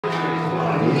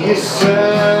You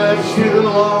search through the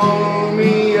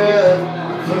lonely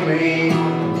earth for me,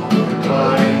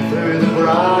 climb through the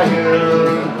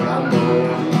briar and bramble.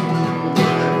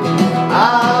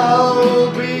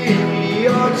 I'll be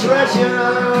your treasure.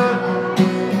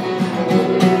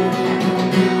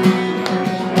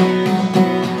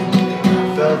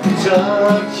 Felt the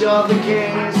touch of the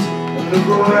kings and the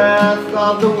breath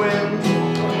of the wind,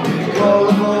 the call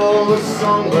of all the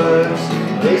songbirds.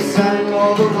 They sang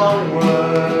all the wrong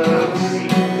words.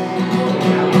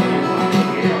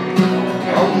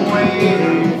 I'm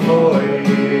waiting for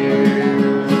you.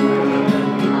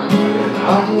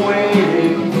 I'm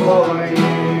waiting for you.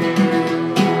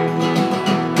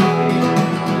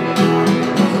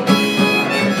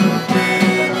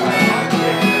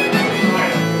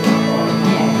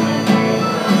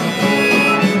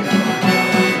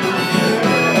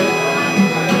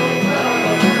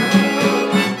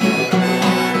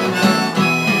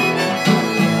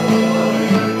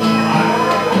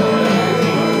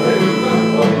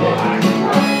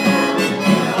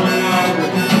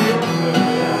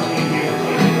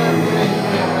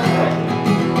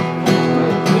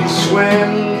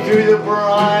 Swim through the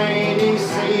briny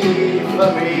sea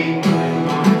for me,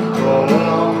 crawl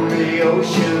along the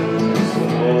ocean's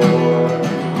floor.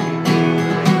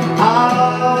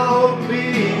 I'll be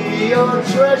your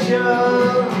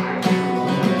treasure.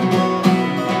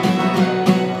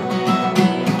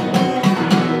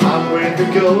 I'm with the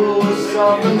ghosts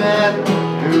of the men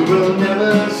who will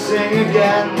never sing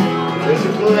again. There's a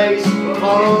place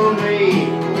for me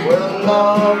where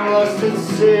love lost at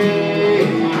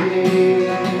sea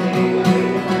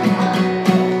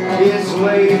is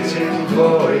waiting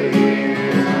for you,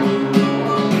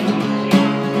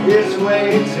 is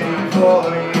waiting for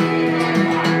you.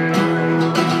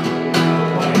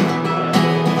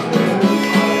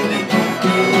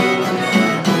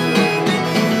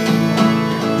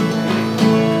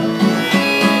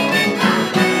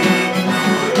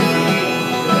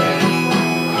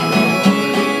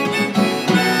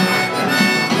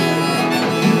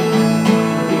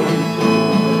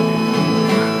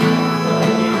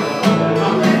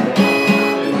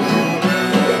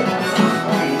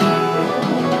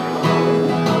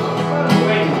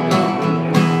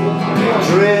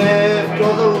 Drift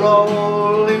or the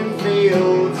rolling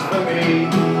fields for me,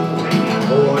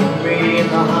 hold me in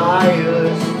the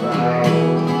highest cloud.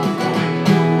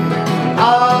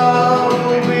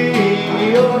 I'll be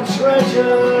your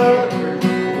treasure.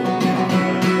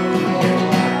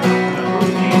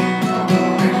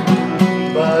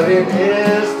 But in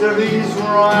history's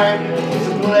rhyme, there's a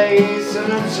place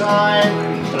and a time,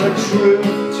 and a truth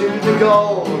to the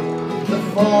gold the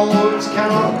folds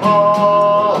cannot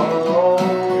hold.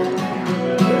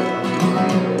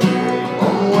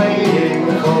 I'm waiting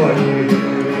for you,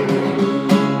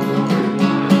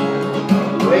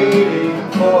 waiting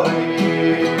for you.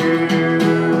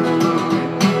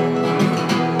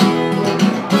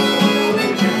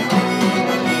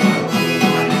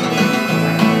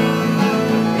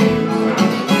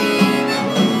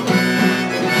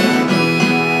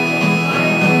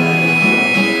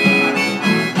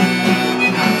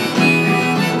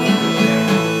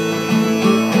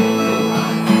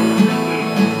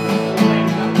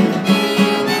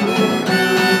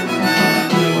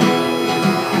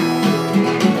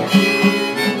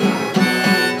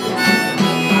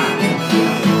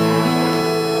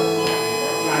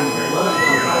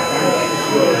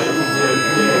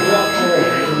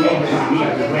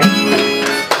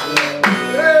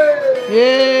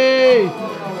 Yay!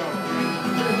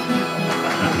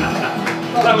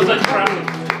 That was like crap.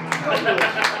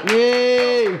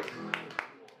 Yay!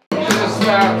 I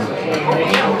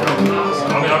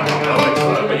mean, I'm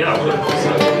but yeah,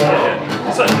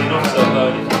 it's certainly not so low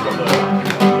if you've got the...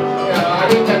 Yeah, I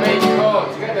need the main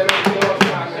chords. Get the main chords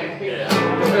back.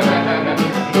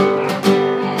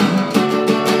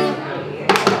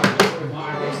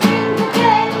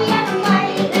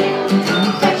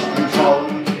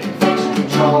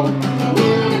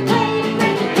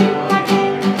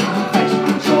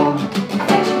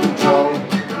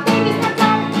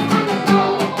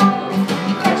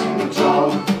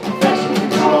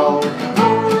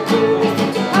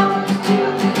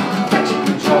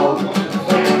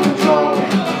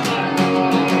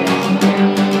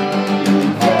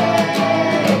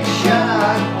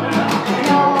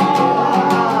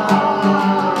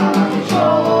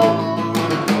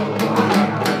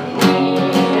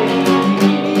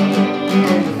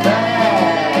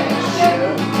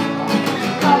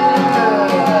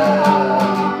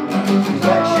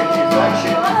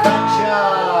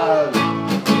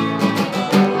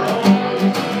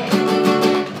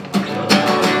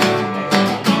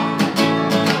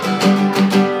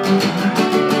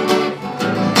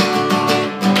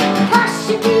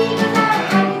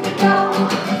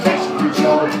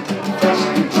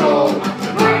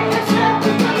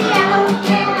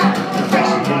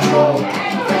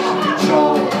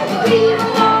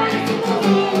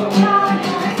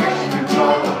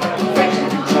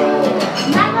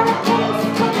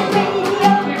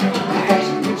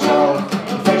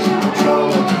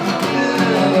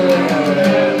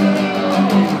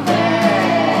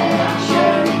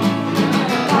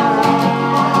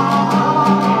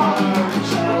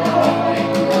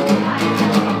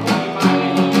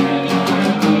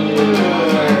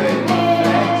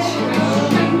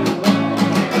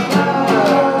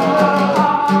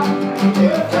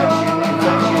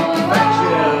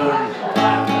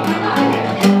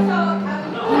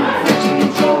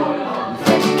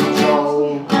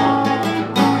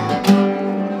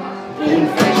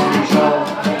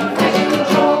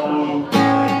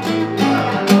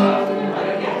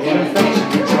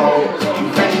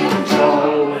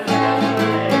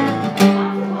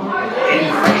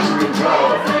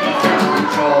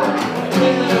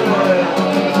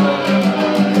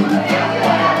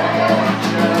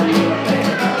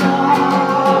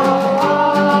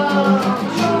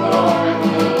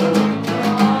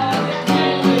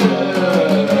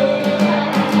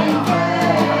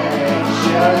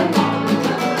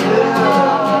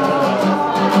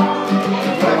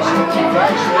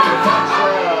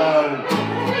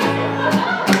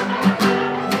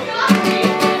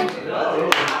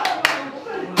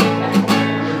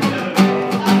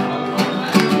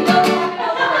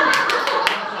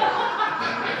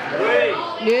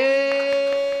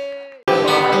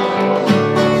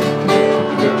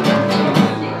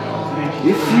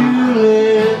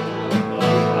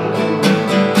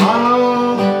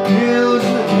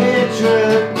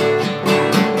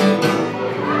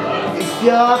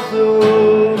 you're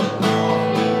through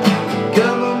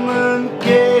government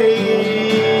game,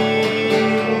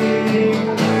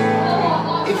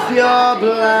 if you're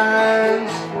blind,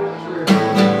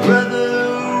 brother,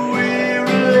 we're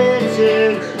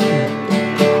related.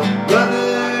 Brother,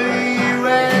 you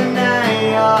and I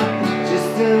are just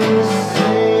the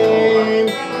same.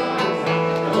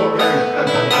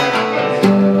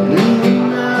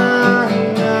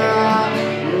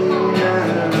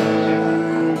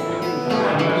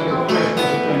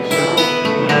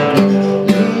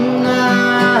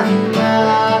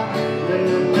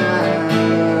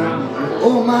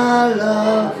 Oh my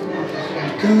love,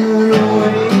 gone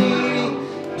away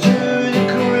to the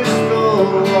crystal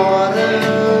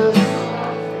waters.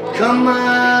 Come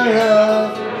my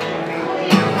love,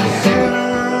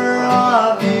 center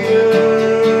of the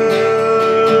earth.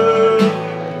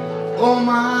 Oh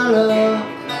my love,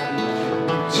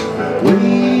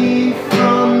 away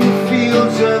from the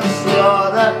fields of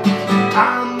slaughter.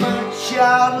 I'm a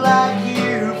child like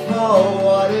you for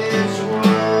what it's worth.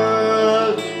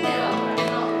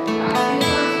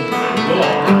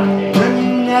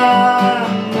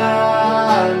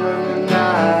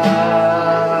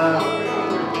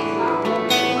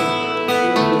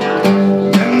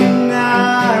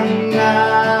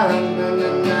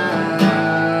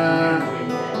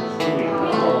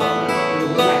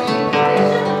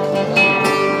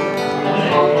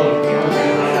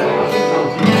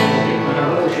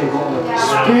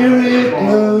 Spirit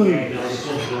moves,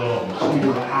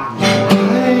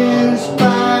 plains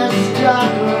by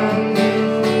Scotland.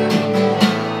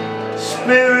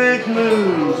 Spirit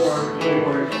moves,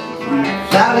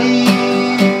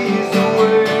 valleys